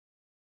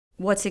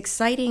What's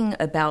exciting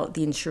about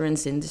the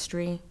insurance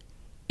industry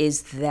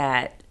is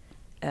that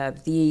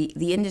the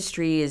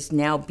industry is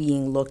now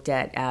being looked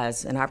at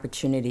as an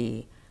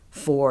opportunity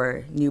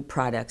for new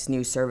products,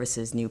 new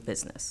services, new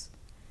business.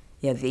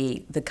 Yeah,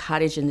 the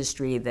cottage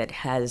industry that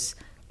has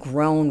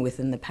grown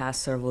within the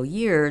past several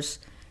years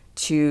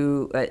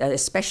to,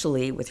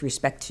 especially with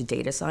respect to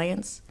data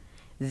science,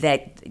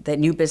 that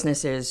new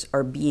businesses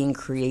are being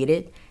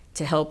created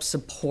to help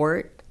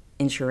support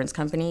insurance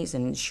companies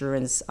and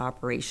insurance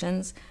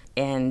operations.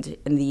 And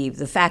the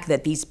fact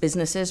that these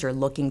businesses are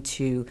looking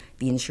to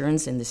the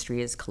insurance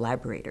industry as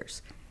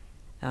collaborators,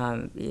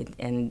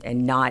 and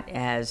not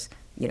as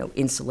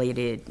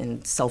insulated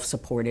and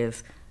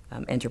self-supportive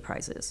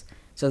enterprises.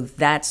 So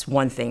that's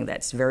one thing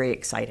that's very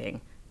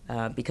exciting,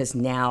 because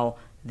now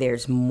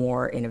there's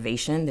more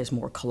innovation, there's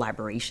more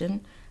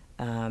collaboration,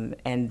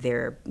 and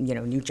there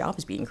new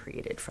jobs being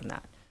created from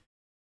that.